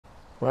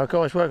Well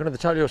guys, welcome to the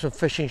Totally Awesome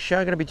Fishing Show.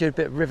 I'm going to be doing a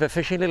bit of river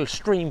fishing, a little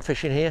stream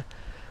fishing here,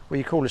 where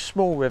you call a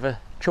small river,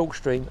 chalk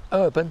stream,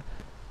 urban.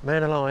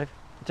 Man alive,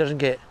 it doesn't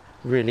get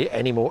really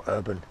any more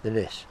urban than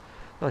this.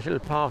 Nice little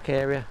park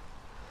area,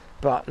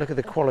 but look at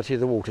the quality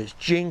of the water. It's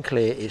gin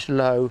clear, it's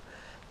low.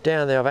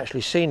 Down there I've actually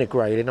seen a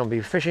grayling. I'll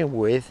be fishing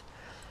with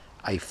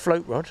a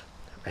float rod.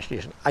 Actually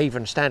it's an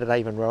Avon, standard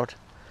Avon rod.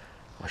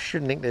 I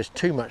shouldn't think there's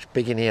too much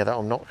big in here that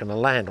I'm not going to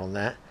land on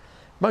that.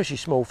 Mostly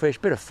small fish,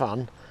 bit of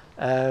fun.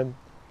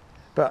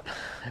 But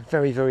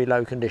very, very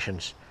low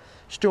conditions.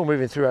 Still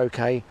moving through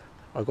okay.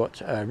 I've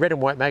got red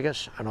and white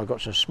maggots, and I've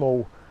got some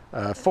small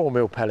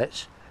 4mm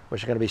pellets,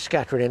 which are going to be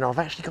scattering in. I've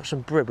actually got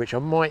some bread, which I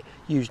might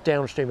use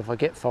downstream if I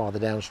get farther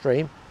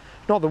downstream.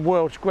 Not the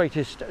world's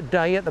greatest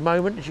day at the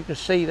moment, as you can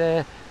see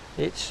there.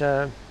 It's,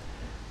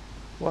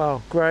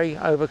 well, grey,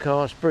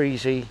 overcast,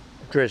 breezy,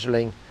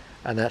 drizzling,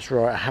 and that's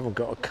right, I haven't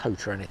got a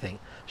coat or anything.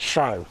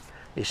 So,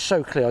 it's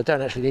so clear, I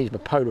don't actually need my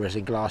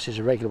polarizing glasses,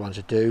 the regular ones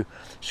I do.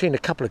 Seen a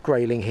couple of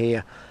grayling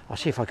here. I'll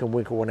see if I can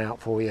winkle one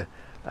out for you.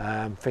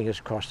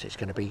 Fingers crossed it's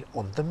going to be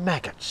on the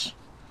maggots.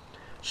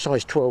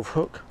 Size 12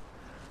 hook,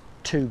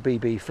 2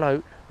 BB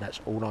float,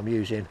 that's all I'm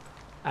using.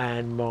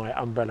 And my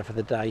umbrella for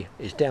the day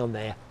is down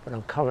there, but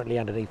I'm currently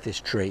underneath this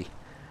tree.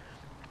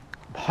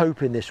 I'm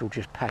hoping this will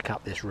just pack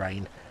up this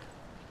rain.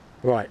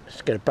 Right,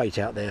 let's get a bait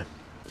out there.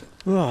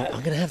 Right,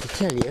 I'm going to have to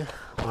tell you,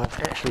 I've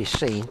actually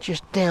seen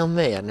just down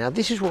there. Now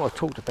this is what I've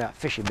talked about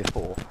fishing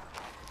before.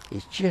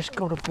 It's just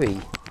got to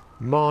be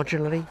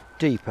marginally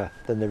deeper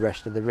than the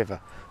rest of the river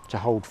to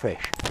hold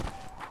fish.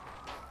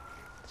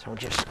 So I'm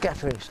just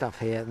scattering stuff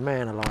here.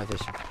 Man alive,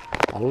 there's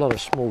a lot of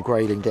small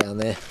grayling down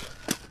there.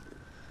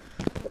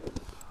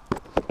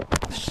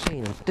 I've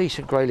seen a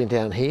decent grayling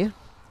down here.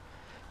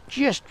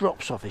 Just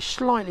drops off, it's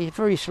slightly,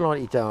 very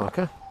slightly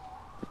darker.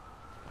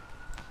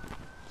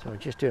 So I'm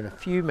just doing a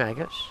few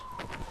maggots.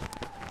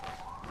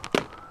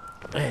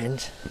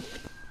 And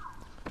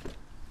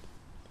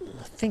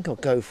I think I'll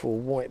go for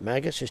white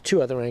maggots. There's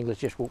two other anglers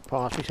just walked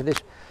past me, so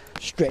this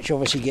stretch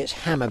obviously gets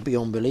hammered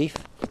beyond belief.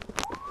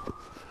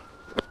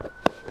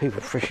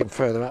 People fishing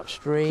further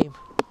upstream.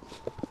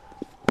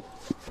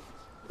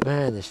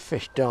 Man, there's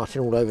fish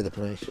darting all over the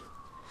place.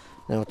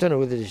 Now I don't know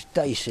whether there's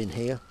dace in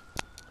here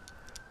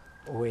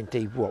or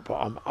indeed what, but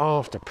I'm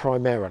after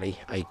primarily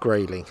a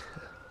grayling.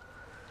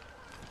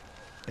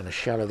 Going to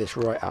shallow this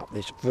right up.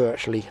 There's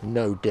virtually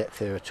no depth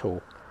there at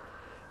all.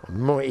 I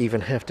might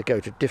even have to go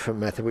to a different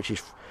method, which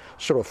is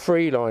sort of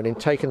free lining,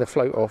 taking the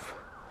float off,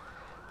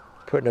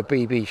 putting a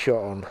BB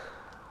shot on.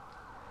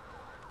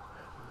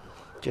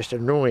 Just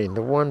annoying.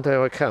 The one day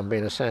I come,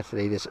 being a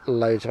Saturday, there's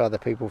loads of other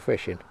people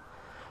fishing.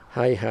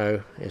 Hey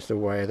ho, it's the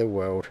way of the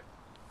world.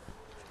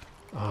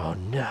 Oh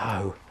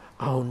no.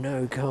 Oh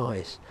no,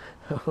 guys.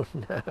 Oh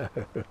no.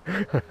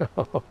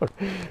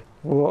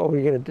 What are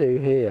we going to do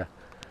here?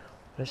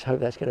 Let's hope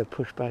that's going to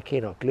push back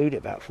in. I've glued it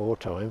about 4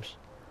 times.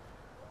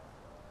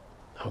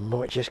 I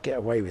might just get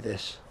away with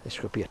this. This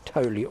could be a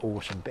totally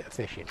awesome bit of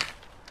fishing.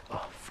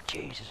 Oh,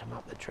 Jesus, I'm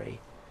up the tree.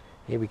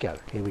 Here we go,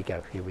 here we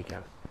go, here we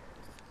go.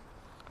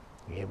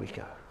 Here we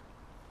go.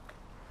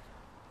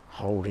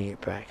 Holding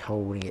it back,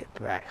 holding it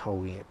back,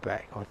 holding it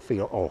back. I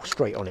feel, oh,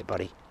 straight on it,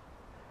 buddy.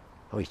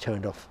 Oh, he's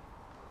turned off.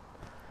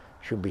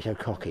 Shouldn't be so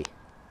cocky.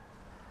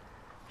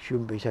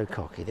 Shouldn't be so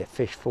cocky. They're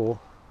fish 4.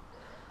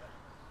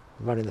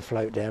 Running the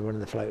float down, running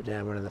the float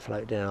down, running the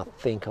float down.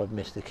 I think I've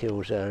missed the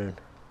kill zone.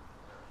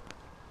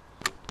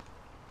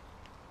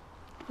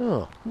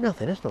 Oh,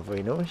 nothing. That's not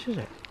very nice, is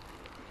it?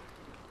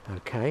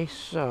 Okay,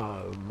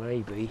 so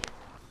maybe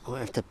I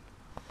have to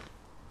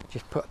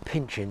just put a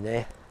pinch in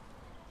there.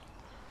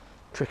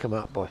 Trick them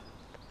up by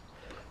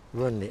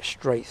running it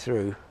straight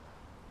through.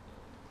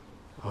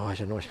 Oh,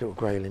 there's a nice little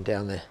grayling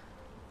down there.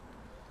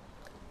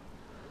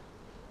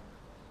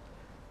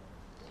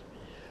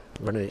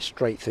 Running it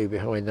straight through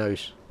behind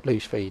those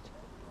loose feed.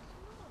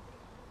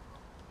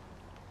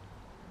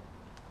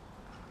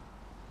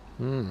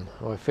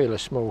 I feel a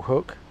small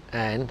hook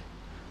and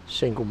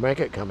single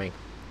maggot coming.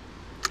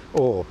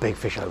 Oh, big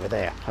fish over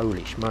there.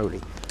 Holy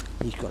schmoly.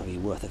 He's got to be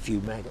worth a few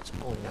maggots.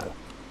 Oh no.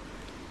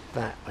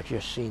 That, I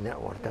just seen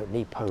that one. Don't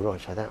need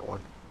polarized for that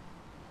one.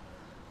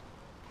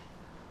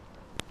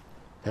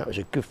 That was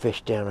a good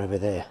fish down over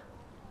there.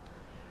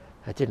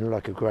 That didn't look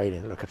like a grayling,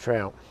 it looked like a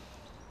trout.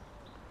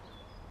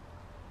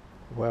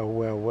 Well,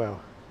 well,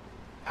 well.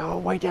 Oh,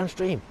 way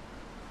downstream.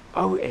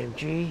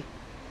 OMG.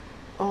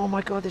 Oh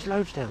my God, there's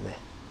loads down there.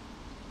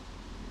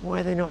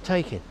 Why are they not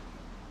taking?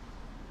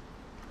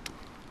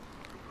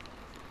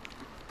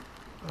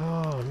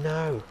 Oh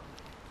no.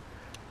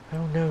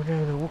 Oh no,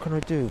 no, no, what can I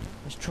do?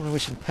 Let's try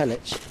with some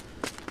pellets.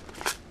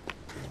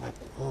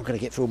 Oh, I'm going to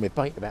get through my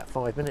bait in about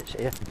 5 minutes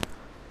here.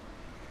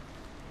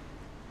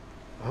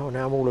 Oh,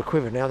 now I'm all a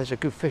quiver now. There's a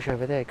good fish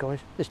over there, guys.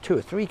 There's 2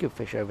 or 3 good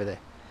fish over there.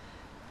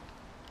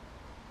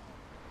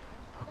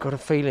 I've got a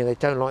feeling they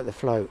don't like the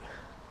float.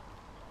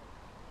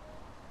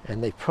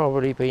 And they've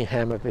probably been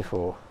hammered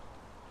before.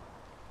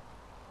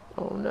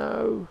 Oh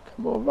no,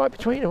 come on, right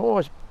between them. Oh,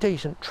 it's a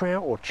decent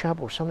trout or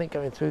chub or something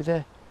going through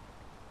there.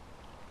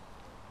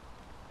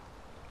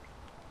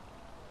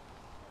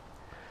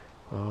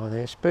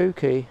 They're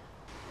spooky.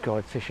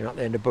 Guy fishing up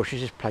there in the bushes.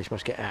 This place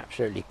must get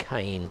absolutely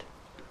caned.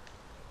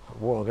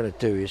 What I'm going to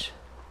do is,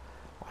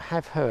 I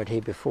have heard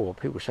here before,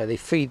 people say they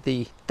feed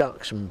the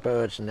ducks and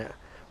birds and that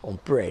on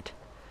bread,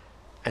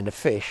 and the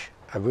fish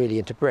are really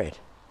into bread,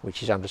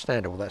 which is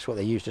understandable. That's what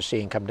they're used to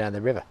seeing come down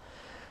the river.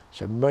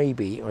 So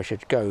maybe I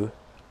should go,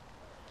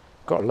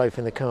 got a loaf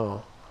in the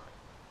car,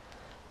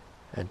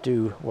 and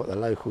do what the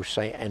locals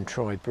say and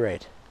try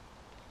bread.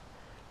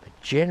 But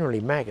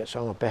generally maggots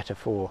are better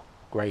for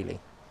grayling.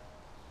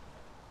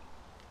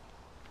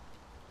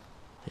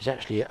 There's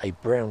actually a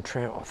brown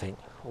trout, I think,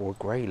 or a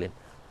grayling,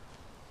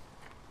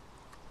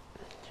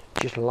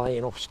 just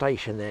laying off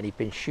station there, and he's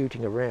been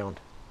shooting around.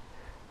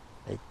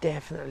 They're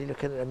definitely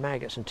looking at the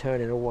maggots and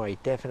turning away.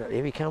 Definitely.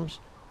 Here he comes.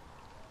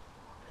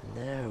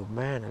 No,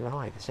 man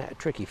alive. Is that a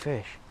tricky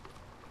fish?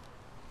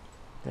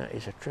 That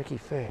is a tricky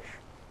fish.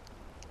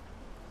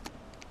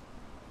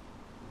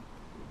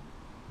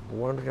 I'm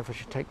wondering if I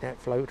should take that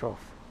float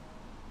off.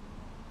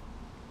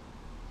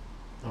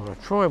 I'm going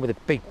to try with a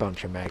big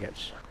bunch of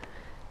maggots.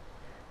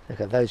 Look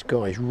at those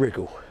guys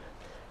wriggle.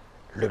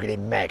 Look at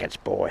them maggots,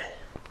 boy.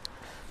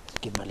 Let's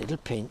give them a little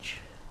pinch.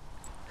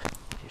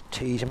 Just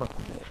tease them up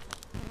a bit.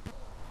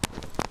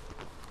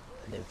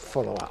 And then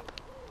follow up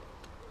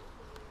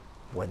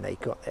when they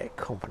got their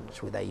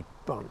confidence with a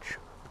bunch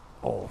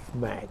of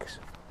mags.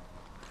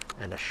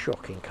 And a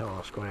shocking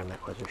cast, Graeme,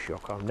 that was a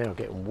shock. I'm now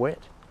getting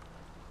wet.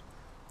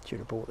 Should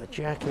have bought the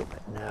jacket,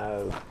 but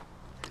no.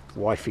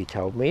 Wifey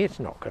told me it's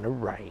not going to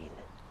rain.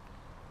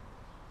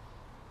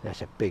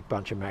 That's a big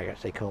bunch of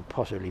maggots. They can't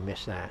possibly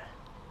miss that.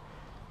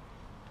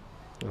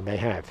 And they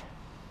have.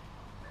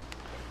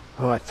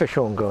 Alright, fish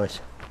on, guys.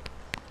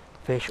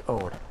 Fish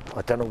on.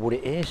 I don't know what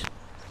it is.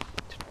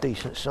 It's a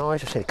decent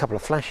size. I've seen a couple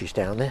of flashes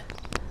down there.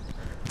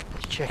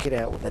 Let's check it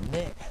out with the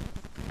net,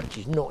 which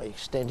is not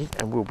extended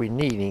and will be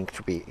needing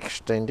to be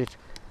extended.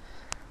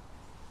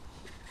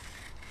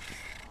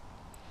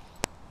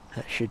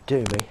 That should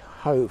do me.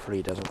 Hopefully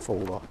it doesn't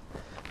fall off.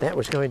 That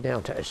was going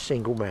down to a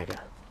single maggot.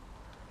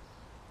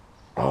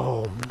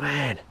 Oh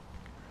man,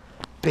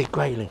 big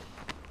grayling.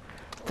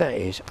 That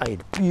is a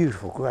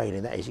beautiful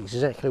grayling. That is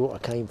exactly what I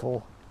came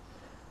for.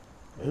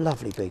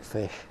 Lovely big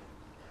fish.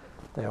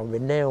 They are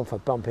renowned for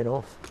bumping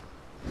off.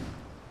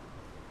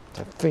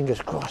 So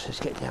fingers crossed, let's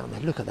get down there.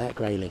 Look at that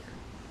grayling.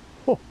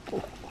 Oh,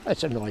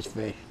 that's a nice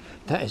fish.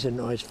 That is a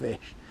nice fish.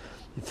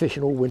 You're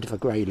fishing all winter for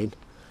grayling.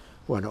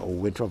 Well, not all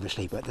winter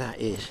obviously, but that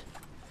is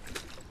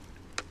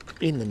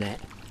in the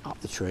net,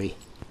 up the tree.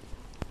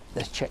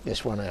 Let's check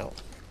this one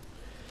out.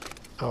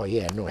 Oh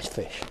yeah, nice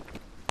fish.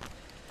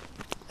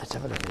 Let's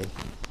have a look at him.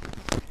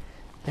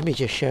 Let me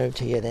just show him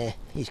to you there.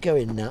 He's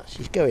going nuts,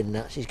 he's going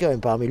nuts, he's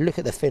going balmy. Look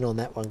at the fin on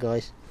that one,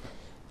 guys.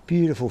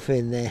 Beautiful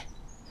fin there.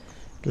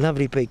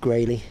 Lovely big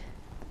grayling.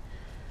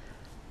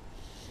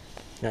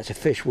 That's a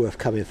fish worth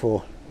coming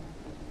for.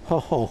 Ho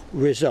ho,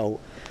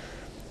 result.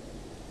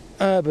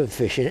 Urban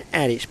fishing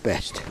at its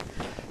best.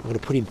 I'm going to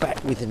put him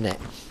back with the net.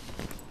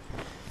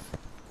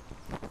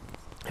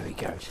 There he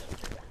goes.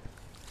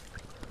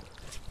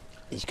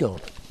 He's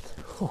gone.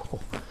 Oh,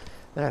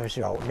 that was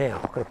right. Now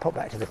I've got to pop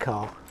back to the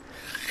car.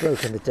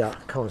 Broken the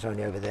duck. Car's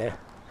only over there.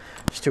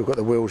 Still got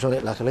the wheels on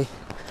it, luckily.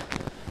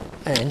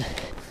 And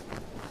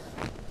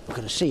I'm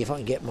going to see if I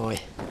can get my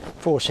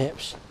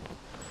forceps.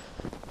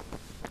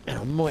 And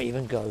I might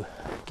even go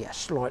get a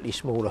slightly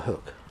smaller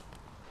hook.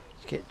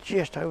 Let's get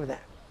just over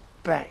that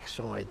back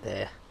side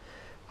there.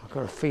 I've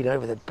got to feel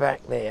over the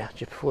back there,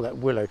 just before that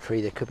willow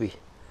tree. There could be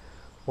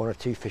one or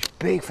two fish.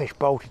 Big fish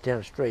bolted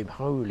downstream.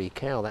 Holy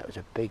cow, that was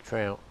a big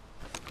trout.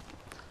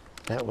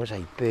 That was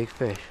a big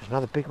fish. There's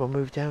another big one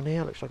moved down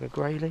here. Looks like a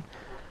grayling.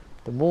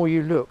 The more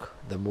you look,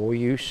 the more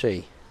you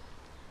see.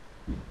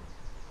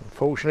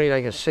 Unfortunately,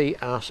 they can see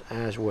us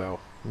as well.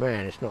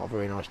 Man, it's not a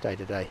very nice day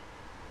today.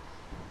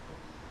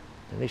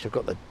 At least I've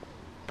got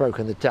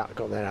broken the duck,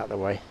 got that out of the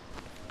way.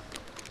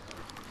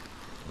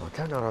 I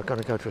don't know if I'm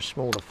going to go to a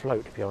smaller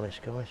float, to be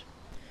honest, guys.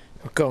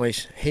 Well,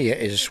 guys, here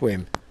is a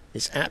swim.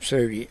 It's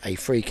absolutely a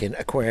freaking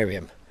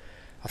aquarium.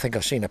 I think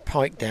I've seen a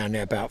pike down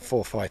there about 4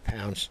 or 5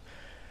 pounds.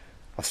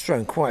 I've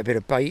thrown quite a bit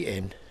of bait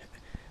in,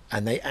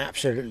 and they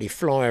absolutely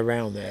fly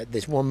around there.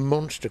 There's one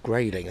monster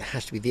grayling that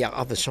has to be the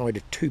other side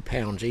of 2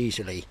 pounds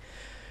easily.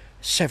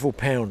 Several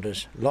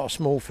pounders, a lot of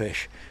small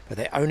fish, but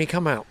they only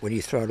come out when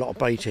you throw a lot of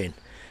bait in.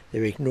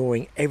 They're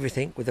ignoring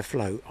everything with a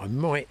float. I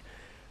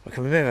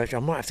can remember I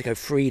might have to go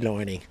free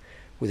lining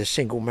with a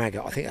single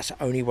maggot. I think that's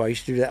the only way I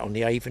used to do that on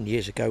the Avon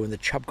years ago when the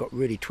chub got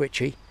really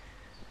twitchy.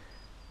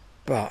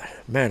 But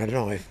man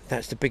alive,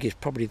 that's the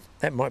biggest, probably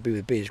that might be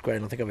the biggest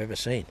grayling I think I've ever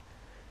seen.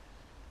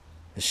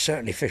 There's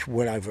certainly fish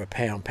well over a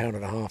pound, pound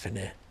and a half in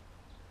there.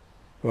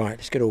 Right,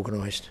 let's get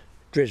organised.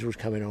 Drizzle's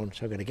coming on,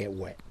 so I'm going to get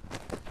wet.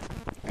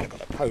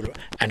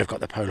 And I've got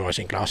the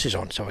polarising glasses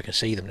on, so I can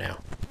see them now.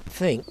 I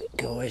think,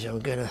 guys, I'm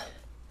gonna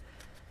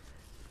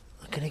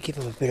give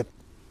them a bit of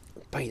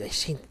bait.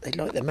 They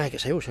like the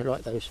maggots. They also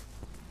like those.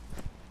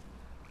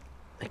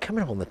 They're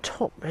coming up on the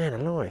top, man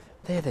alive.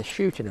 They're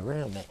shooting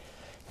around there.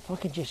 If I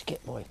can just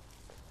get my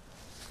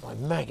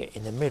maggot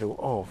in the middle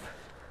of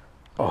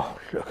Oh,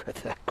 look at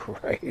that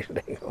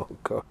grayling. Oh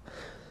God.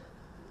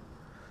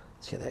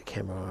 Let's get that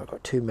camera. I've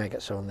got 2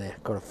 maggots on there.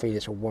 Got a feeling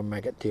it's a 1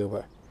 maggot deal,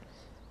 but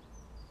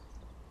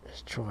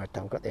let's try it.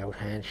 I've got the old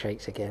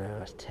handshakes again. Oh,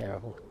 that's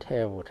terrible.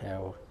 Terrible,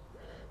 terrible.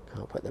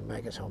 Can't put the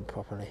maggots on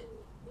properly.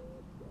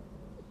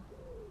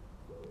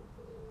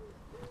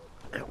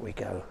 Out we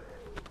go.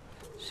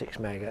 6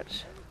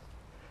 maggots.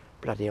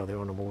 Bloody hell, they're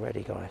on them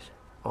already, guys.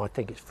 I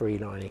think it's free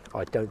lining.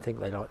 I don't think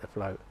they like the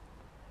float.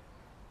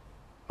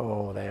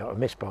 Oh, they are.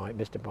 Missed bite,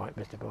 missed a bite,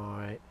 missed a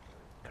bite.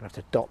 Gonna have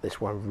to dot this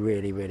one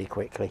really, really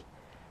quickly.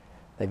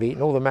 They've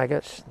eaten all the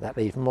maggots. That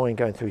leaves mine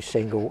going through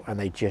single, and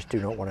they just do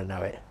not want to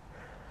know it.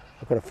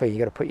 I've got a feeling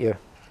you've got to put your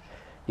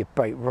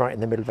bait right in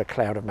the middle of a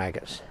cloud of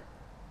maggots.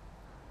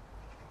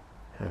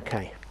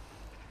 Okay.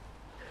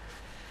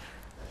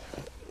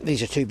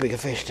 These are too big a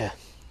fish to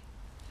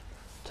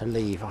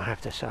leave, I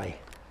have to say.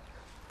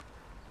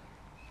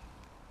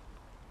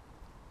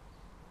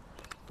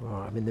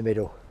 Right, I'm in the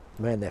middle.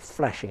 Man, they're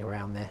flashing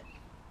around there.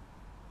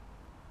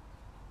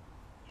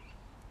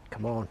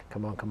 Come on,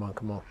 come on, come on,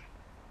 come on.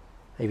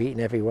 They've eaten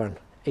everyone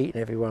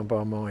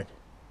bar mine.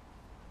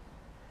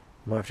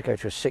 Might have to go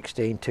to a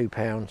 16, 2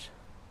 pounds.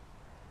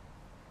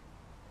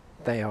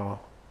 They are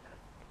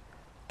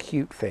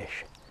cute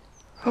fish.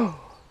 Oh,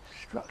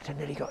 struck and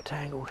nearly got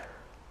tangled.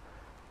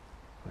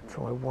 I'll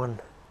try one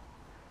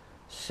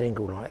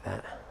single like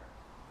that.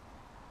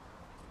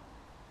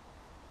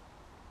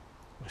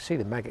 I see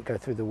the maggot go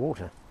through the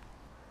water.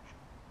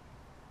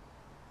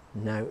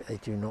 No, they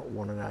do not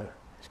want to know.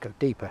 Let's go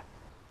deeper.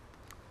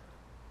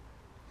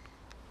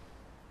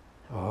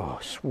 Oh,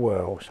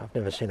 swirls. I've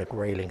never seen a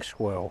grayling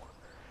swirl.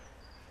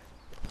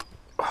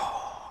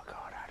 Oh,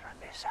 God, how did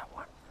I miss that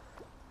one?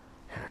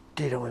 How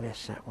did I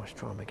miss that one? Let's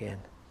try them again.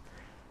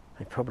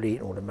 They've probably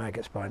eaten all the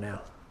maggots by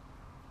now.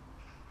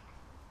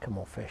 Come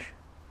on, fish.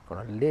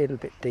 Gone a little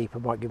bit deeper,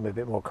 might give them a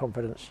bit more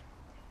confidence.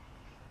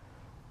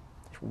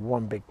 Just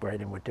one big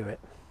grayling would do it.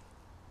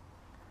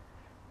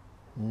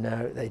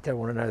 No, they don't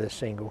want to know they're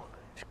single.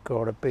 It's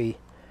got to be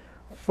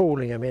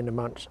fooling them in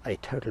amongst a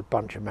total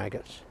bunch of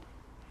maggots.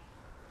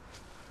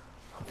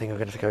 I think I'm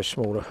going to have to go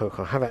smaller hook.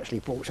 I have actually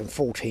brought some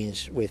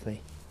 14s with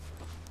me.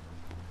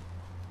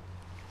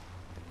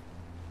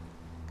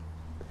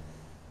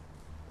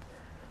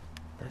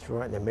 That's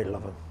right in the middle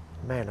of them.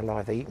 Man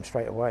alive, they eat them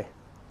straight away.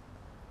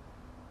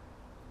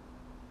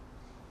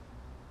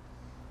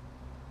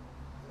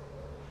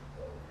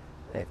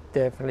 They've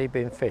definitely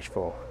been fished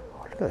for. Oh,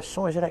 look at the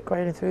size of that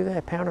grayling through there,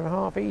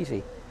 £1.5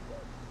 easy.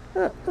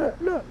 Look,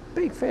 look, look,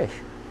 big fish.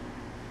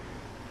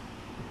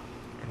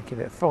 Gonna give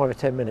it 5 or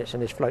 10 minutes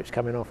and this float's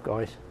coming off,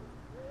 guys.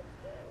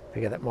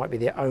 Figure that might be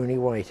the only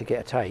way to get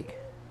a take.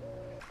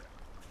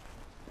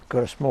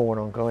 Got a small one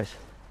on, guys.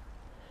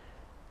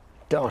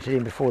 Darted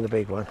in before the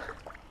big one.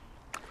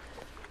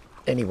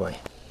 Anyway,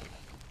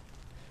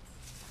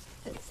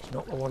 it's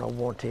not the one I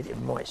wanted.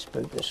 It might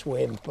spook the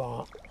swim,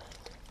 but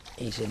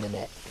he's in the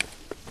net.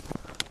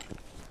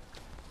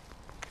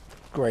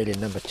 Grayling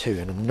number 2,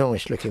 and a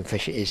nice looking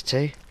fish it is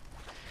too.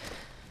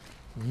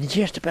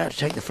 Just about to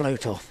take the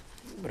float off,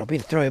 but I've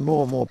been throwing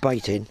more and more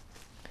bait in,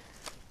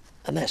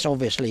 and that's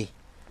obviously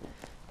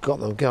got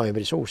them going,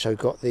 but it's also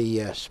got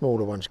the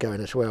smaller ones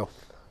going as well.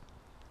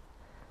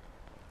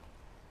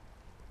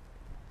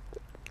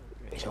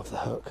 He's off the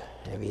hook.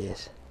 There he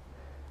is.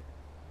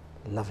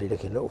 Lovely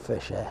looking little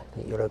fish there. I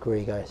think you'll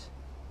agree, guys.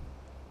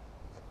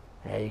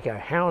 There you go.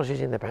 Houses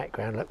in the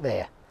background. Look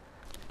there.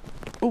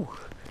 Ooh,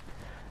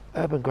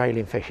 urban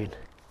grayling fishing.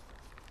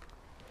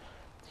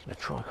 Just going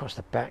to try across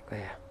the back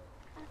there.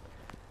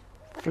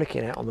 Flick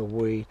it out on the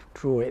weed,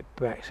 draw it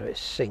back so it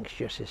sinks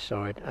just this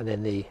side, and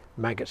then the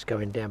maggots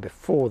going down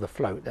before the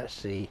float.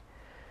 That's the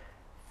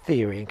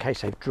theory, in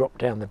case they've dropped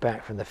down the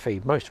back from the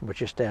feed. Most of them are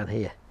just down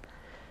here.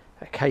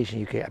 Occasionally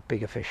you get a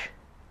bigger fish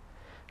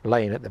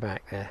laying at the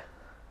back there.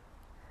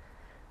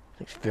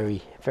 Looks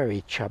very,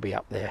 very chubby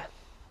up there.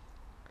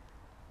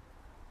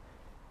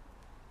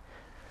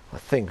 I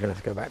think I'm going to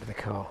have to go back to the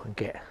car and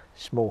get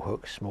small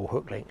hooks, small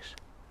hook links.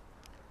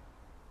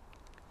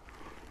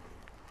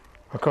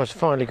 Of course, I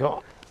finally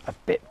got a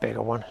bit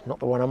bigger one, not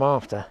the one I'm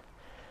after,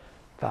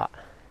 but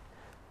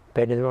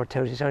bending the rod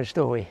tells its own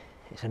story.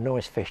 It's a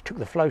nice fish. Took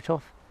the float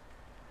off,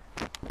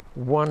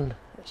 one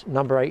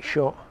number 8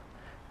 shot,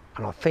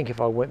 and I think if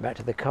I went back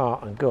to the car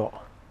and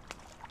got,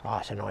 oh,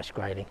 it's a nice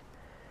grayling.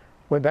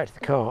 Went back to the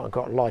car and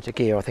got lighter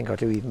gear, I think I'll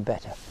do even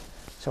better.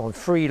 So I'm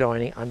free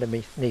lining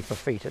underneath my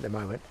feet at the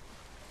moment.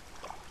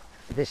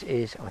 This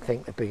is, I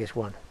think, the biggest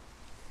one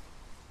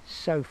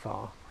so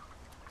far.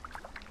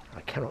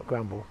 I cannot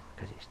grumble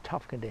because it's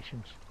tough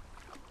conditions.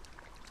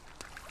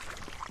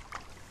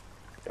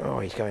 Oh,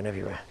 he's going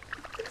everywhere.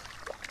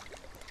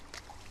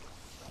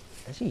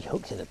 Has he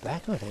hooked in the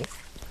back, I think?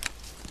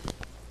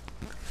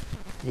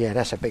 Yeah,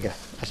 that's a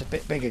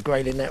bit bigger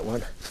grayling, that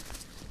one.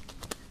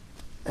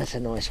 That's a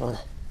nice one.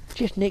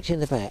 Just nicked in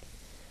the back.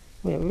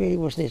 Well, it really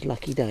wasn't his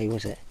lucky day,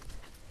 was it?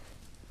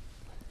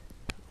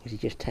 Was he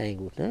just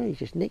tangled? No, he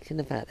just nicked in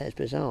the back. That's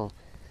bizarre.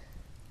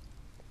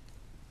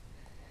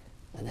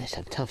 And that's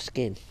some tough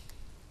skin.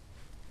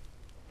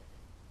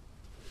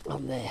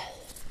 on there.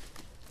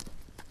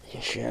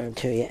 Just show them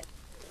to you.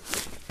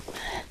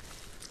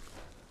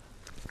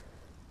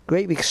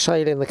 Great big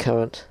sail in the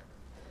current.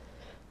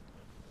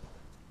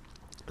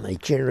 And they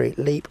generate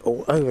leap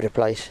all over the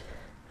place.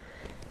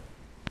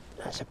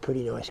 That's a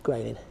pretty nice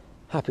grayling.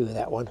 Happy with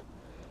that one.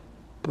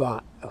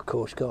 But of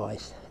course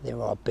guys, there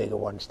are bigger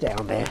ones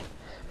down there.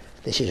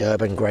 This is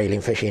urban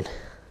grayling fishing.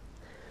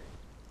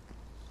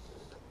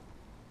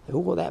 They've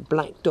all got that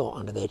black dot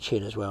under their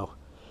chin as well.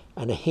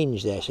 And a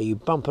hinge there, so you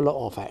bump a lot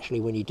off actually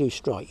when you do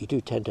strike. You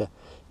do tend to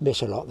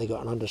miss a lot. They've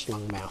got an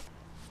underslung mouth.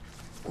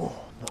 Oh,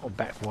 not on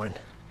back wine.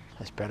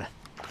 That's better.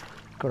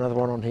 Got another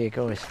one on here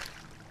guys.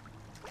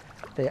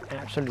 They're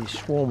absolutely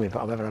swarming,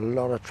 but I'm having a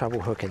lot of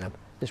trouble hooking them.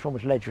 This one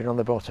was ledgering on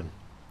the bottom.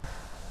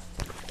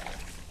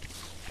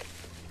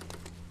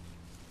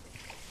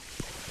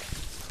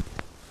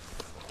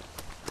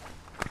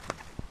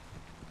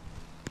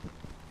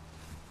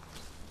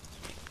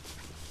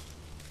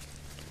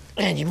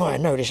 And you might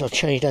have noticed I've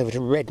changed over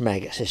to red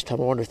maggots this time.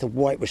 I wonder if the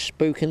white was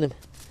spooking them.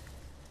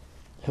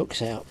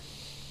 Hooks out.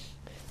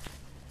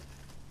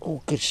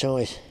 Oh, good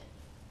size.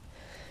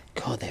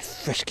 God, they're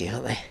frisky,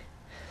 aren't they?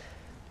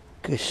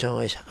 Good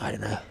size. I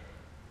don't know.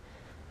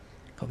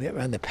 Got to be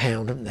around the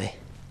pound, haven't they?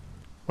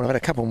 Well, I've had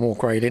a couple more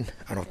grayling,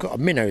 and I've got a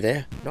minnow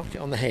there. Knocked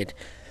it on the head.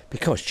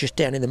 Because just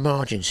down in the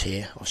margins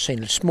here, I've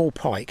seen a small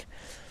pike,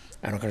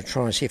 and I'm going to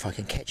try and see if I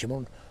can catch him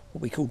on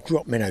what we call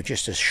drop minnow,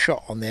 just a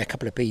shot on there, a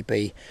couple of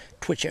BB,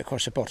 twitch it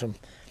across the bottom,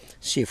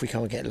 see if we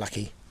can't get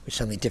lucky with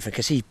something different,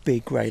 because these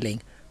big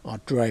grayling are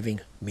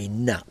driving me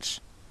nuts.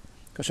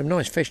 Got some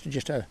nice fish, to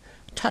just a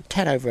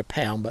tad over a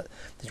pound, but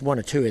there's one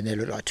or two in there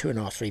look like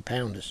 2.5, 3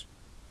 pounders.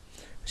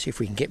 See if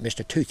we can get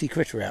Mr. Toothy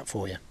Critter out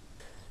for you.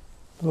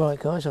 Right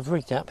guys, I've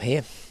rigged up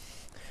here,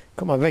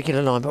 got my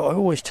regular line, but I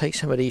always take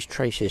some of these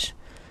traces,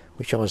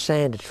 which are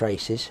zander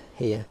traces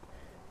here,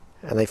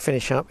 and they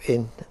finish up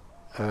in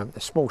a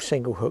small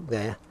single hook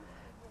there,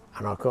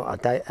 and I've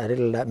got a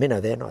little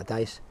minnow there, not a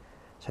dace,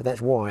 so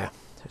that's wire.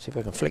 Let's see if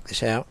I can flick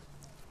this out.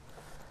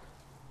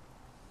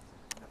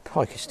 The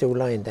pike is still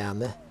laying down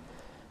there.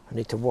 I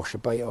need to wash the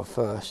bait off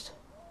first.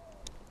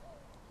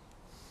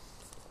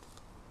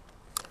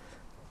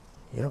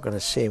 You're not going to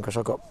see him because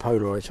I've got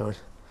Polaroids on.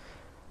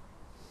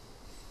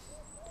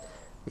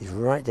 He's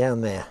right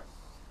down there.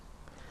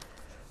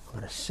 I'm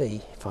going to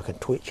see if I can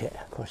twitch it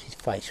across his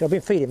face. So I've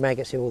been feeding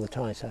maggots here all the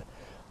time, so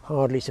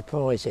hardly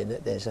surprising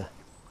that there's a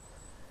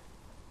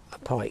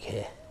pike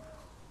here.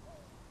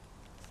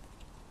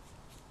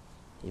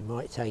 He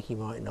might take, he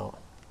might not.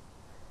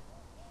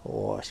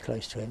 Oh, it's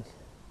close to him.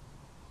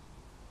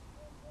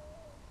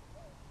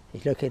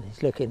 He's looking,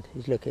 he's looking,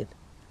 he's looking.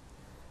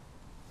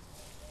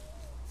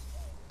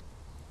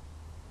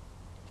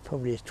 He's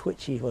probably as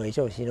twitchy. Well, he's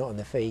obviously not on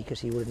the feed because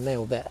he would have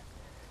nailed that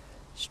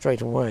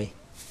straight away,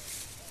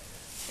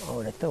 I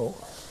would have thought.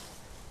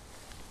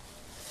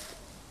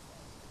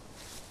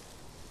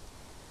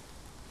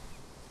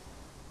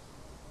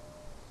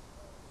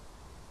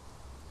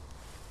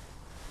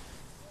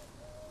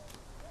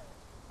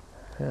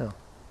 Oh,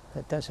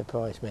 that does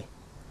surprise me.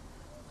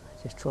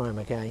 Just try him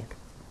again.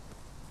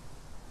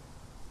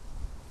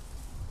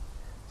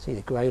 See,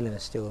 the grayling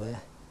is still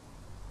there.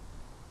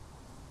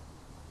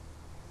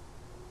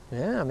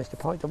 Yeah, Mr.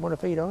 Pike don't want to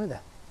feed either.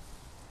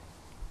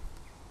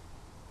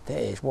 There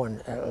is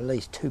one at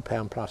least 2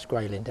 pound plus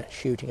grayling that's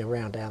shooting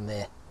around down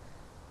there.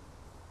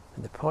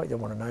 And the pike don't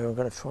want to know. I'm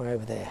going to try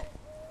over there.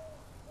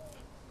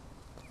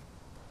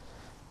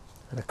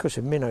 And of course,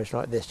 with minnows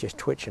like this, just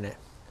twitching it,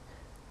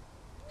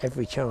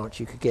 every chance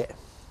you could get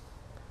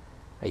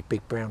a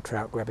big brown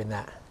trout grabbing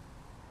that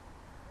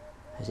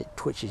as it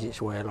twitches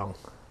its way along.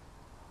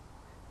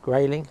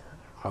 Grayling,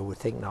 I would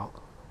think not.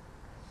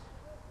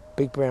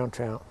 Big brown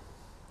trout.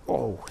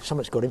 Oh,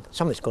 someone's got him,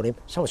 someone's got him.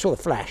 Someone saw the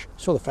flash,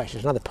 there's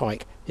another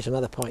pike. There's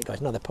another pike,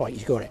 guys, another pike,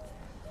 he's got it.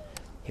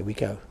 Here we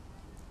go.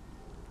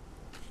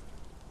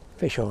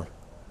 Fish on.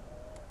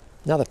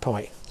 Another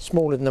pike,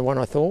 smaller than the one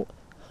I thought.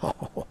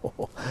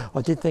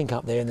 I did think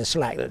up there in the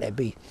slack that there'd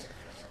be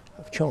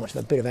a chance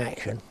of a bit of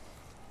action.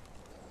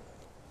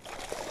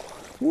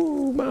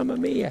 Woo, mamma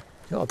mia.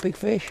 Not a big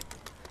fish,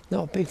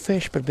 not a big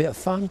fish, but a bit of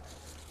fun.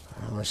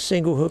 On a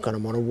single hook and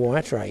I'm on a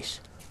wire trace.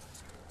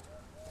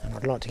 And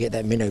I'd like to get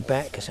that minnow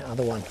back because that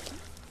other one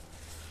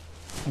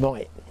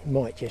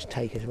might just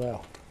take as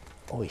well.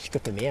 Oh, he's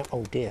stripping me out,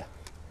 oh dear.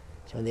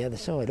 It's on the other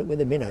side, look where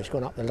the minnow's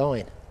gone up the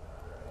line.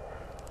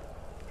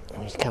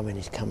 Oh, he's coming,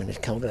 he's coming, he's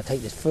coming. I'm going to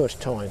take this first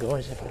time,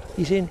 guys.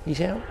 He's in,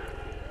 he's out.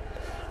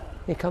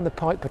 Here come the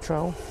pike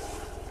patrol.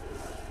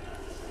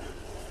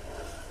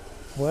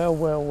 Well,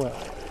 well,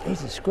 well.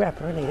 He's a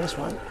scrapper, isn't he, this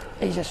one?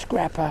 He's a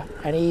scrapper,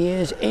 and he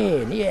is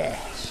in,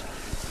 yes.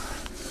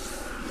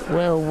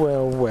 Well,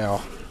 well,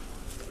 well.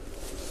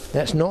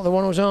 That's not the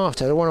one I was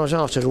after. The one I was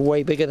after is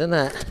way bigger than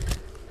that.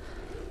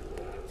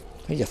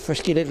 He's a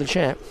frisky little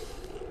chap.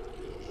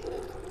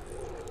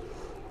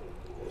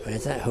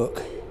 Where's that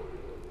hook?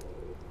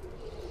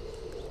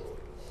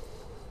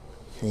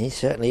 He's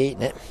certainly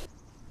eating it.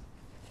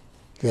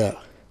 Look,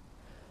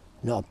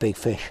 not a big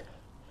fish.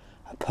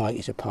 A pike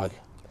is a pike.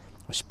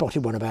 I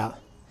spotted one about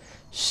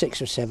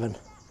 6 or 7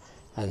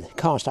 and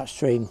cast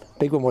upstream.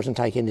 Big one wasn't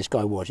taken, this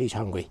guy was, he's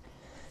hungry.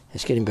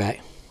 Let's get him back.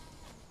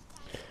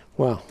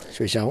 Well, as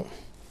a result,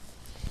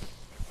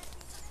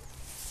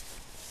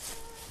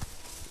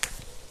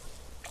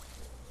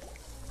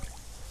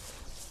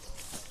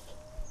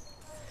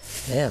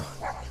 now,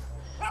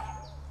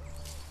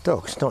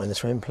 dogs, not in the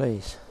swim,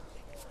 please.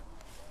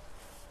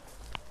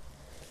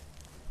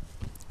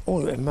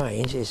 All that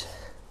remains is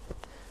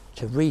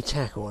to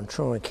re-tackle and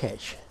try and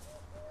catch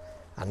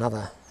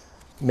another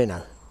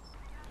minnow.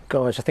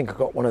 Guys, I think I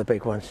got one of the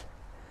big ones.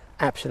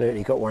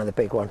 Absolutely got one of the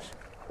big ones.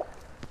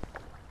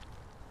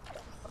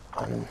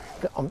 I'm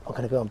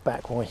going to go on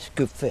back one. It's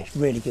good fish,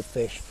 really good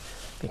fish.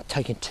 Been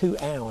taking 2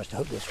 hours to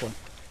hook this one.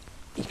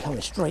 He's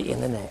coming straight in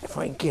the net. If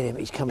I can get him,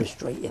 he's coming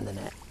straight in the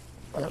net.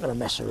 I'm not going to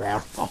mess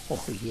around.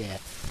 Oh yeah,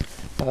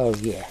 oh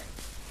yeah.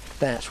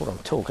 That's what I'm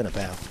talking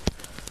about.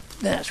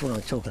 That's what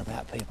I'm talking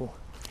about, people.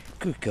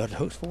 Good God, the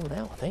hook's fallen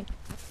out, I think.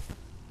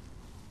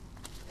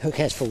 Hook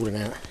has fallen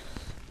out.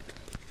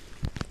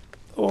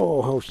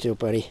 Oh, hold still,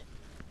 buddy.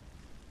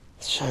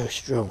 So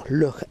strong.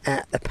 Look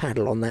at the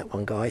paddle on that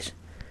one, guys.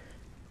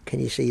 Can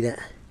you see that?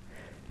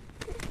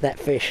 That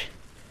fish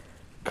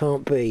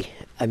can't be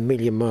a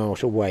million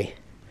miles away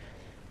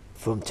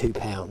from 2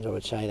 pounds, I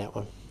would say, that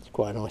one. It's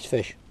quite a nice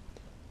fish.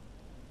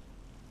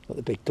 Got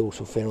the big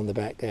dorsal fin on the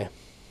back there.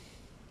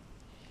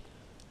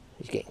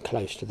 He's getting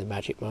close to the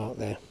magic mark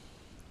there.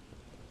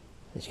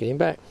 Let's get him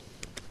back.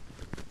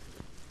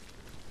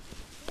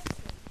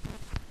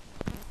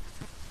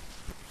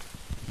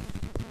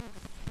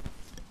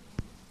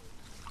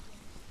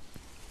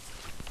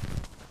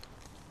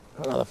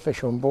 Another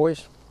fish on,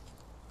 boys.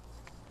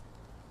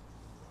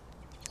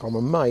 I'm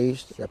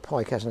amazed the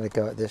pike hasn't had a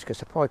go at this, because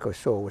the pike I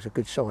saw was a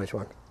good sized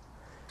one.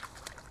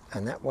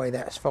 And that way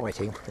that's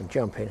fighting and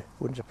jumping,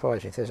 wouldn't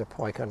surprise me if there's a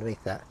pike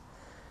underneath that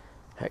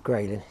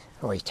grayling.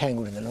 Oh, he's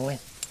tangled in the line.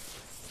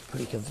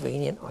 Pretty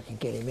convenient. I can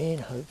get him in,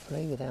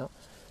 hopefully, without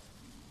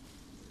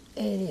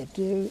any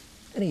ado.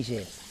 And he's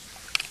in.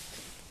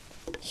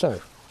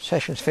 So,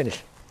 session's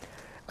finished.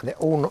 And they're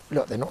all not,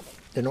 look,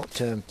 they're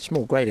not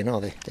small grayling,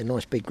 are they? They're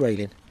nice big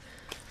grayling.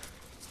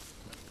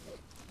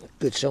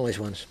 Good sized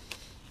ones.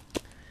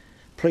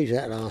 Pleased with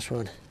that last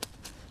one.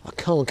 I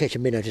can't catch a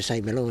minnow to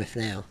save my life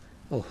now.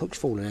 Oh, hook's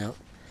fallen out.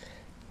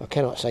 I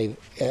cannot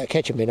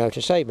catch a minnow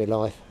to save my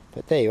life,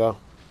 but there you are.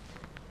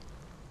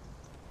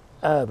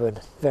 Urban,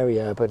 very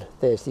urban.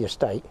 There's the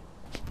estate.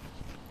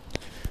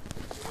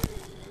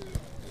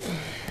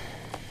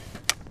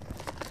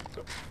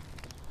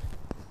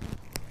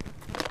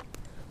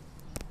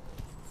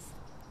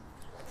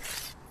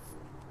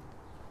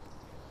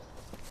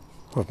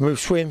 I've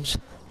moved swims,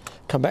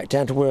 come back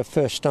down to where I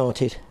first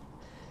started,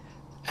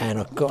 and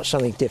I've got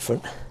something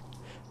different.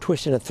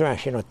 Twisting and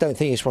thrashing. I don't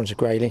think this one's a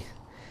grayling.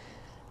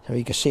 So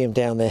you can see him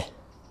down there.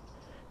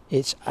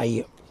 It's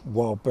a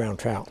wild brown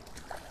trout.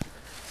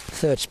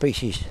 Third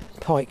species,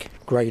 pike,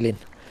 grayling,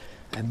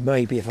 and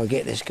maybe if I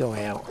get this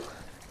guy out,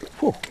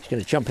 whew, he's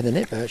going to jump in the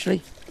net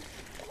virtually.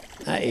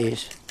 That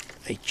is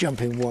a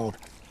jumping wild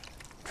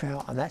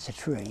trout, and that's a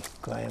tree,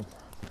 Graeme.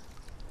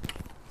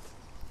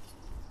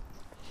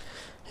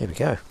 Here we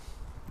go.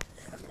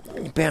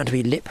 Bound to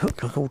be lip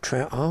hooked like all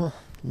trout are.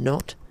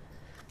 Not.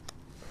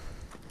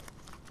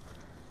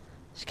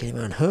 Let's get him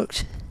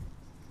unhooked.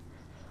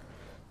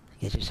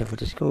 Get yourself a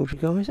disgorger,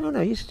 guys. Oh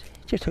no, he's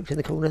just hooked in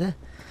the corner there.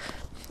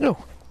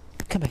 Oh,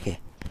 come back here.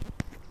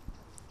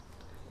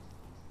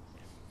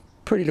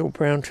 Pretty little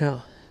brown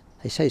trout.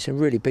 They say some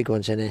really big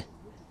ones in there.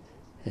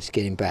 Let's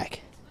get him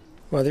back.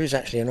 Well, there is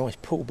actually a nice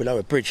pool below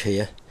a bridge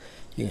here.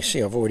 You can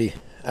see I've already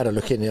had a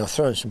look in there. I've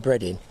thrown some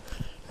bread in,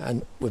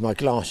 and with my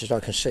glasses I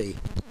can see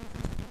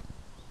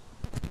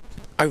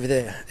over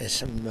there's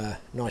some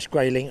nice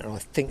grayling, and I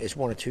think there's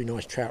 1 or 2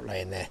 nice trout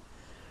laying there.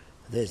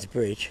 There's the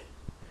bridge,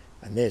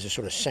 and there's a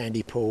sort of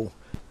sandy pool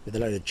with a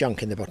load of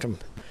junk in the bottom,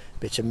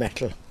 bits of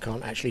metal.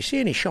 Can't actually see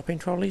any shopping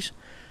trolleys,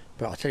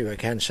 but I'll tell you what I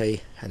can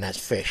see, and that's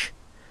fish.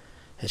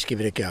 Let's give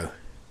it a go.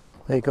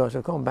 There you guys,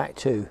 I've gone back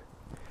to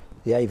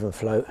the Avon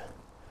float.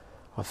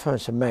 I've thrown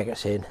some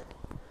maggots in.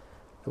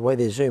 The way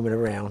they're zooming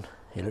around,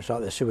 it looks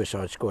like the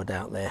Suicide Squad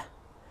out there.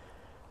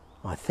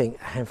 I think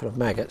a handful of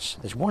maggots.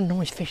 There's one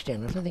nice fish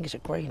down. I don't think it's a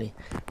grayling.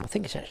 I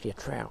think it's actually a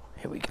trout.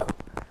 Here we go.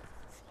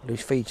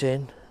 Loose feeds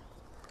in.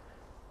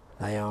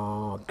 They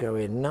are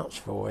going nuts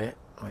for it.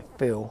 I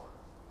feel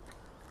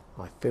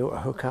a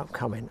hook up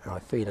coming, and I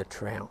feel a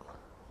trout.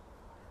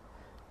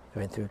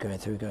 Going through, going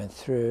through, going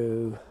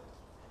through.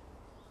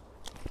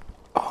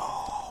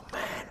 Oh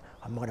man,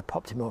 I might have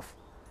popped him off.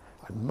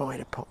 I might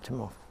have popped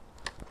him off.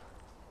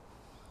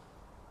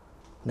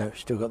 No,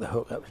 still got the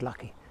hook. That was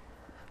lucky.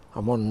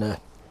 I'm on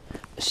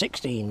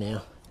 16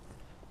 now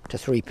to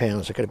 3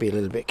 pounds. I've got to be a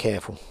little bit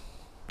careful.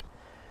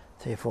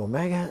 3 or 4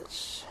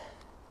 maggots.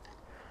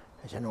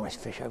 There's a nice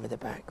fish over the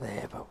back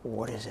there, but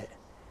what is it?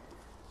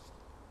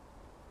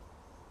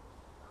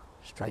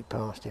 Straight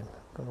past him.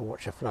 Got to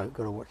watch the float,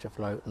 got to watch the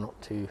float,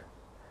 not too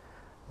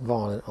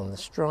violent on the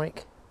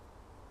strike.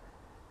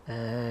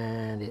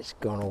 And it's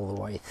gone all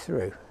the way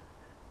through.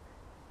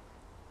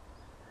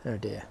 Oh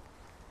dear.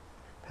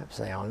 Perhaps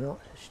they are not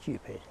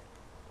stupid.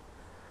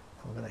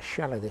 I'm going to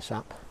shallow this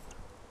up.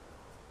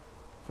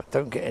 If I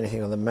don't get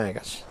anything on the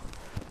maggots.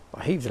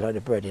 I heaved a load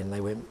of bread in,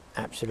 they went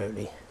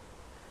absolutely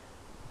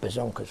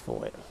bazonkers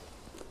for it.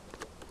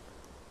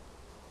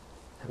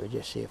 So we'll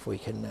just see if we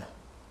can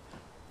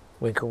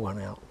winkle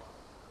one out.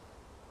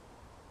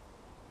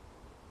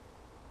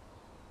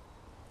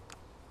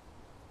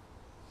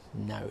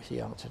 No is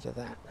the answer to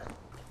that.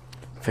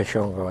 Fish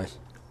on, guys.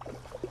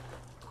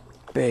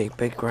 Big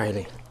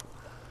grayling.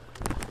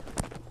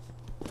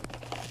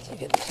 Let's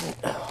get this in.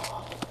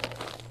 Oh.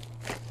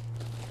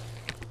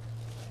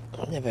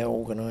 Never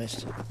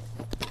organised.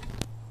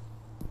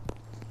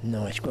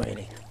 Nice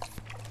grayling.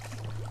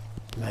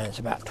 Man, it's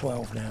about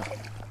 12 now.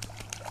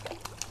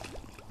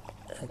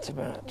 It's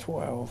about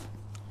 12.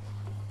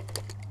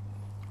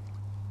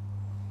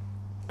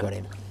 Got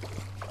him.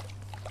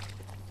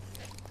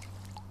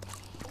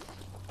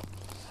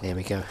 There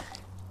we go.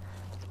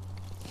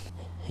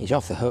 He's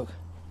off the hook.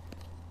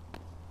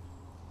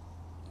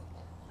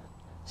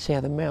 See how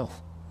the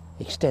mouth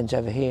extends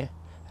over here,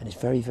 and it's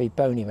very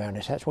bony around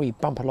this. That's why you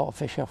bump a lot of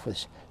fish off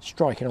with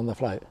striking on the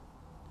float.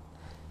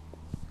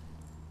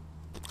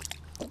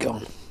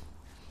 Gone.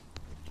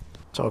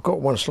 So I've got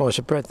one slice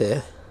of bread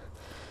there.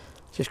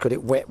 Just got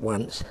it wet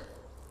once,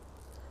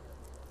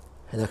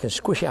 and I can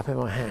squish it up in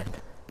my hand.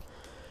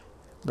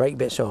 Break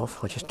bits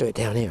off. I'll just do it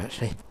down here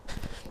actually.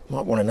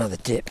 Might want another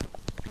dip.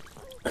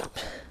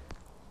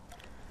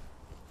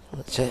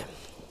 That's it.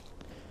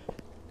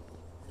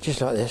 Just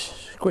like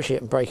this. Squish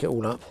it and break it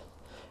all up.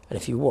 And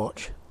if you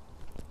watch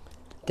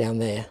down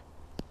there,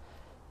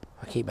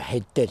 I keep my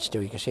head dead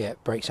still. You can see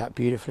it breaks up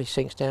beautifully,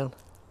 sinks down.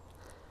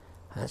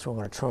 And that's what I'm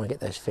going to try and get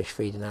those fish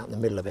feeding out in the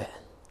middle of it.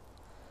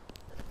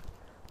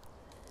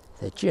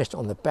 They're just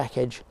on the back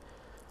edge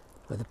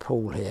of the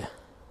pool here.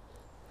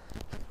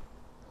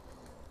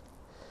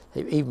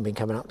 They've even been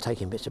coming up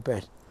taking bits of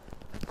bread.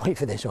 Wait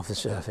for this off the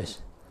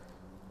surface.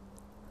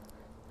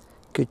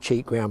 Good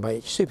cheap ground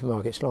bait,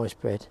 supermarket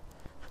sliced bread.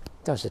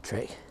 Does the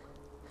trick.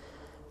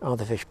 Are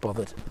the fish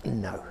bothered?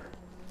 No.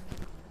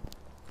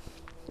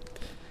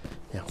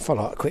 Now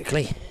follow up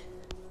quickly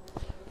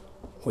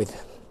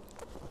with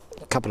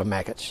a couple of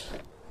maggots.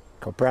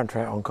 Got brown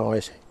trout on,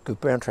 guys.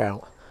 Good brown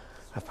trout.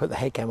 I've put the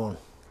head cam on.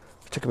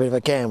 Took a bit of a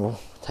gamble,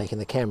 taking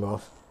the camera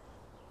off.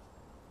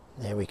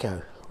 There we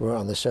go, right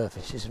on the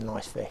surface. It's a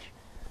nice fish.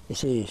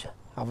 This is,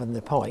 other than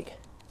the pike,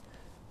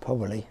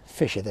 probably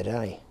fish of the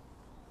day.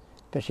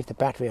 Especially if the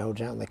battery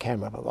holds out on the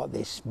camera. But I've got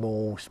this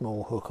small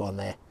hook on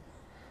there.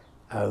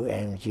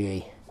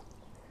 OMG.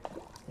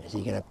 Is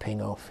he going to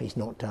ping off? He's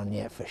not done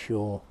yet for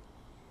sure.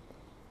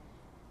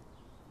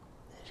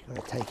 He's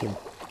going to take him.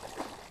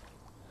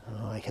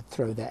 Oh, I could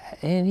throw that at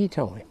any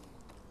time.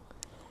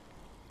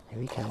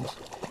 Here he comes,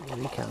 here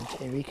he comes,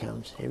 here he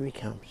comes, here he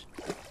comes,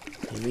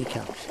 here he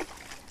comes.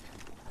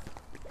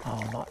 Oh,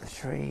 not the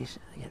trees,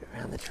 get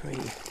around the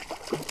trees.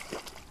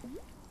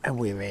 And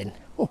we're in.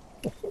 Oh,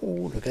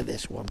 look at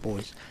this one,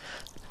 boys.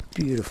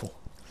 Beautiful,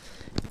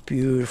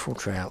 beautiful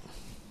trout.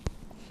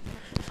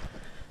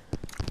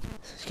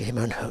 Let's get him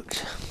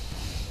unhooked.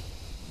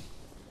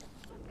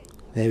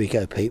 There we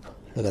go, peep.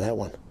 Look at that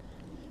one.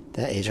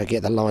 That is, I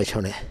get the light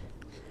on it.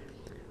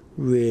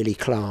 Really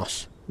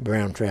class.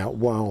 Brown trout,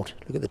 wild.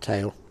 Look at the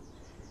tail.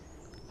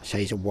 I say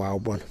he's a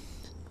wild one.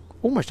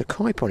 Almost a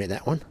kipe on it,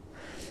 that one.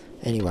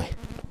 Anyway,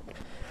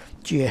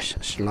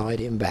 just slide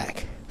him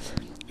back.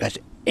 As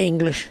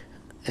English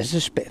as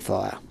a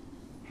Spitfire.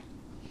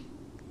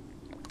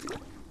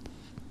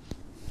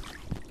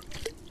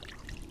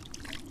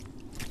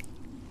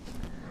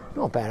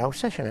 Not a bad old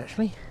session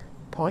actually.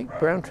 Pike,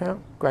 brown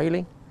trout,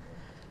 grayling.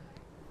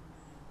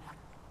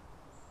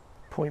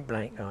 Point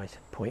blank, guys.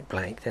 Point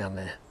blank down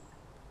there.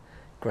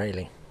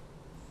 Grayling.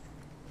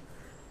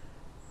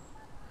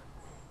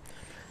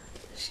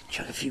 Let's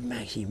chuck a few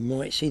mags. You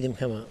might see them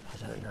come up.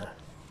 I don't know.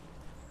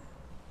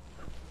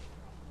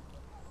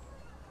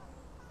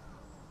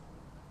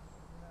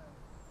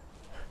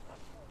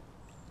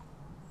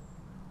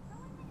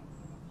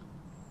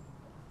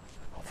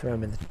 I'll throw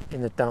them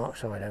in the dark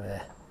side over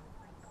there.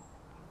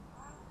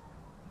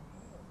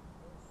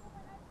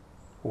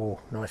 Oh,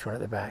 nice one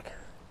at the back.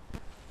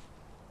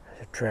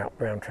 There's a trout,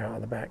 brown trout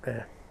at the back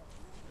there.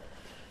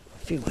 A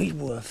few he's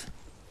worth.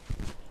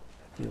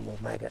 A few more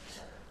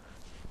maggots.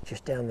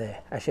 Just down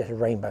there. Actually, that's a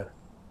rainbow.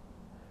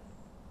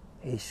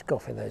 He's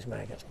scoffing those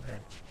maggots,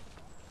 man.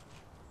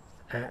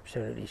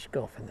 Absolutely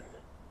scoffing them.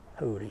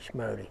 Holy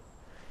schmoly.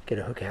 Get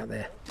a hook out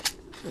there.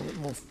 A little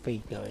bit more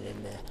feed going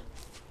in there.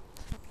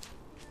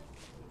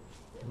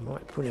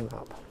 Might pull him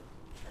up.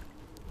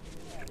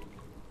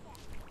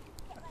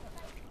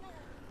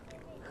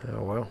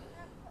 Oh well.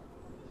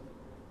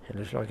 It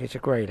looks like it's a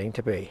grayling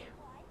to be.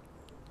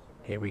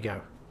 Here we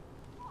go.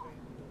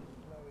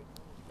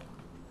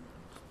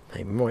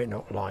 They might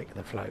not like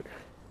the float.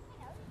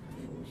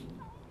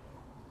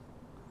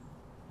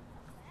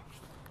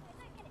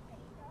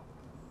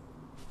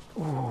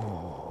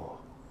 Ooh.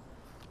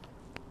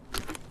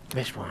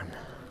 This one.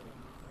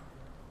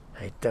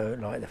 They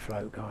don't like the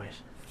float,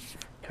 guys.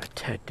 a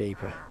tad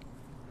deeper.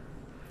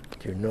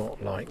 Do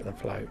not like the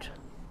float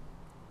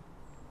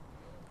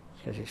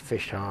because it's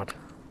fished hard.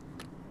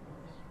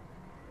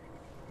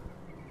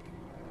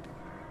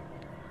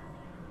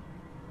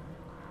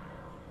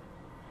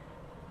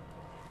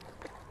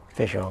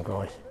 Fish on,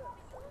 guys.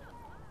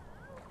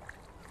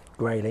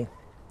 Grayling,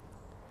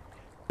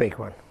 big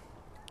one.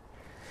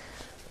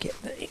 Get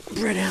the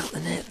red out the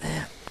net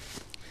there.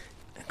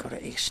 I've got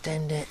to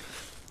extend it.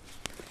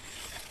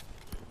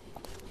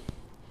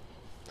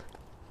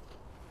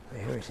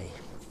 Where is he?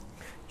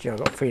 Gee, I've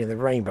got a feeling the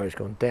rainbow's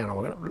gone down.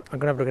 I'm going to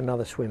have a look at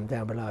another swim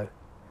down below.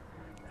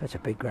 That's a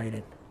big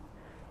grayling.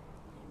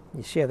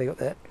 You see how they got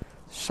that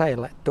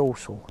sail, that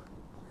dorsal,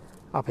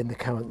 up in the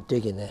current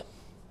digging there.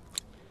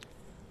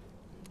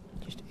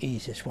 Just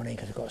ease this one in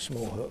because I've got a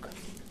small hook.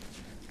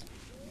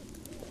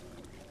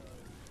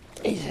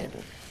 Ease it.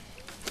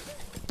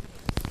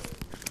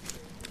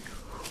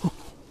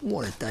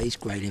 What a day's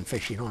grayling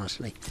fishing,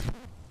 honestly.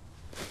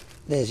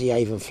 There's the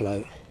Avon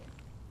float.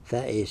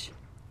 That is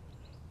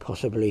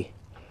possibly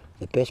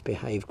the best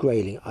behaved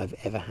grayling I've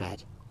ever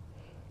had.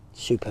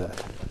 Superb.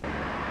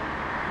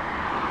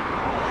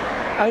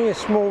 Only a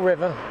small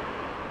river,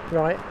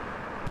 right,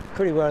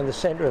 pretty well in the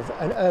centre of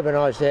an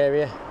urbanised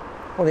area,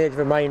 on the edge of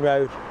a main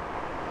road,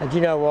 and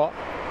you know what,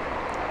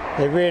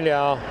 there really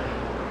are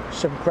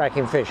some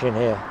cracking fish in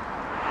here.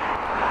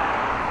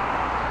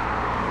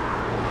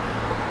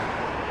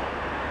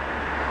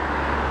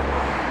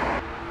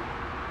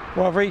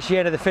 Well, I've reached the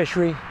end of the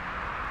fishery.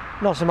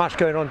 Not so much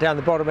going on down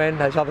the bottom end.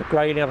 There's other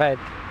grayling. I've had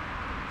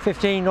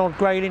 15 odd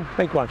grayling,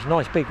 big ones,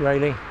 nice big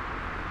grayling.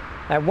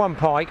 And one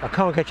pike. I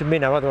can't catch a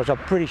minnow, otherwise I'm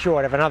pretty sure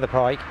I'd have another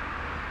pike.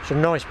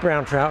 Some nice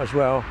brown trout as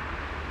well.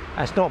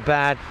 That's not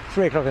bad.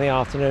 3 o'clock in the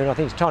afternoon. I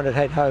think it's time to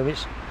head home.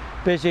 It's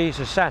busy. It's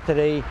a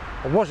Saturday.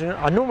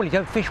 I normally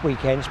don't fish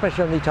weekends,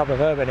 especially on these type of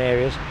urban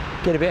areas.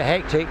 Get a bit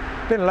hectic.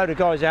 Been a load of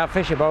guys out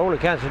fishing, but all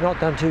accounts have not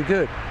done too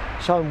good.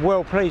 So I'm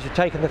well pleased with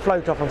taking the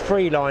float off and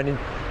free lining.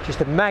 Just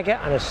a maggot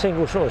and a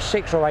single sort of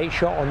 6 or 8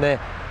 shot on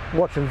there.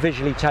 Watch them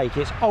visually take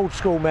it. It's old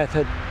school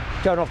method.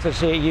 Don't often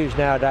see it used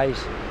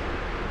nowadays.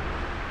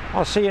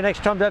 I'll see you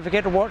next time. Don't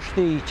forget to watch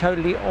the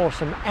Totally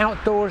Awesome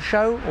Outdoors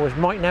show, or as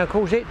Mike now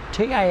calls it,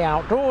 TA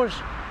Outdoors.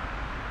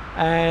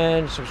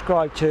 And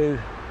subscribe to,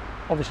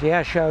 obviously,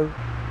 our show.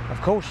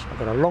 Of course, I've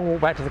got a long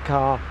walk back to the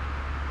car.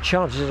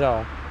 Chances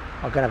are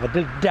I'm going to have a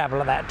little dabble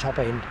at that top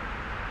end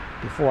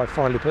before I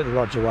finally put the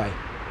rods away.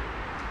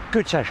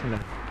 Good session though.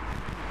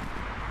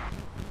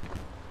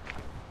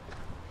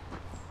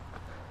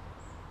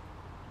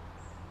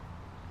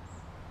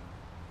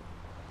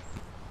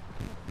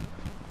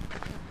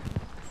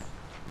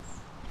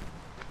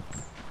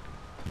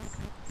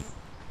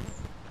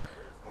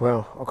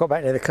 Well, I got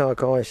back near the car,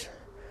 guys.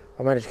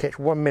 I managed to catch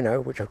one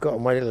minnow, which I've got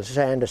on my little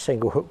Zander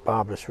single hook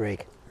barbless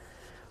rig.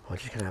 I'm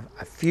just going to have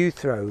a few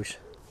throws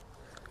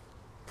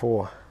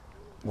for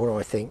what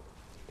I think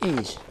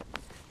is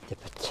the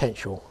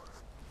potential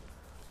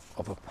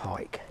of a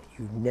pike.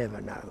 You never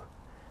know.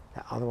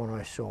 That other one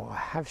I saw, I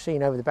have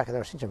seen over the back of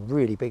there, I've seen some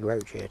really big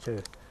roach here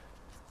too.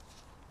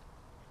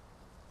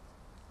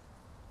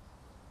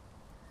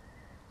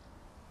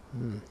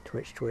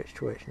 Twitch, twitch,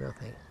 twitch,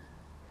 nothing.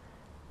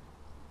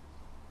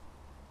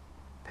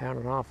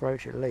 £1.5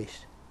 roach at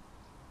least.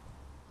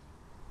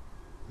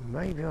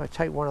 Maybe I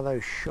take one of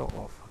those shot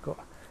off.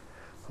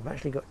 I've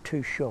actually got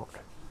 2 shot.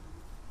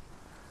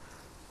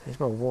 There's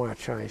my wire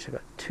trace. I've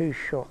got 2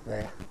 shot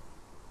there.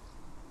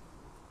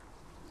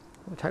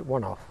 I'll take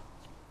one off.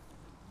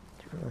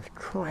 Let's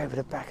try over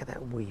the back of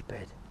that weed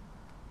bed.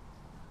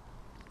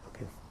 I've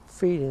been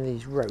feeding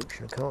these roach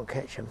and I can't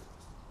catch them.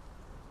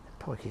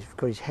 The pike has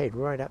got his head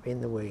right up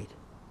in the weed.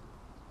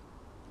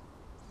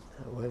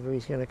 Whether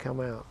he's going to come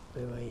out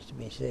remains to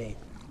be seen.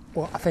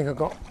 Well, I think I've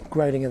got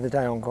grayling of the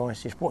day on,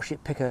 guys. Just watch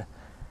it pick a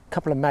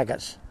couple of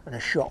maggots and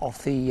a shot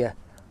off the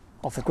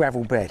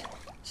gravel bed.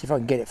 See if I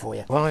can get it for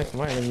you. Right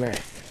in there.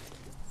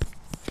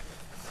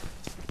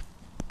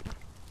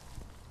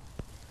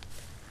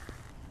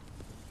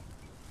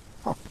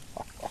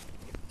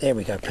 There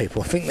we go,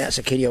 people. I think that's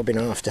the kiddie I've been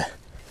after.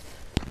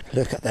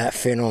 Look at that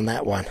fin on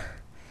that one.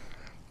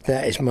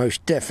 That is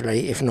most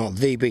definitely, if not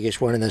the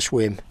biggest one in the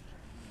swim.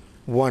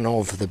 One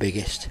of the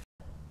biggest.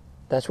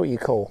 That's what you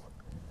call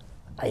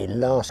a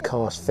last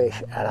cast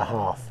fish and a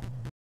half.